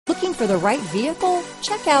Looking for the right vehicle?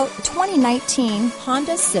 Check out 2019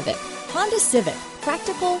 Honda Civic. Honda Civic,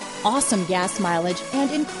 practical, awesome gas mileage,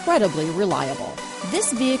 and incredibly reliable.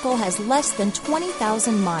 This vehicle has less than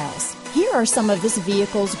 20,000 miles. Here are some of this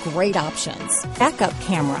vehicle's great options: backup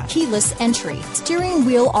camera, keyless entry, steering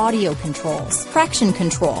wheel audio controls, traction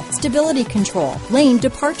control, stability control, lane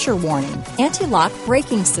departure warning, anti-lock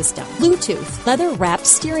braking system, Bluetooth, leather-wrapped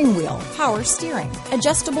steering wheel, power steering,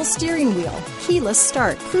 adjustable steering wheel, keyless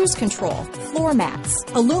start, cruise control, floor mats,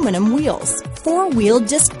 aluminum wheels, four-wheel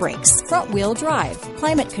disc brakes, front-wheel drive,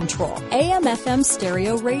 climate control, AM/FM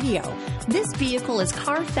stereo radio. This vehicle is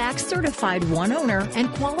CARFAX certified one owner and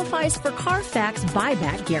qualifies for CARFAX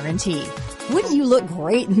buyback guarantee. Wouldn't you look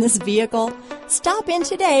great in this vehicle? Stop in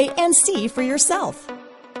today and see for yourself.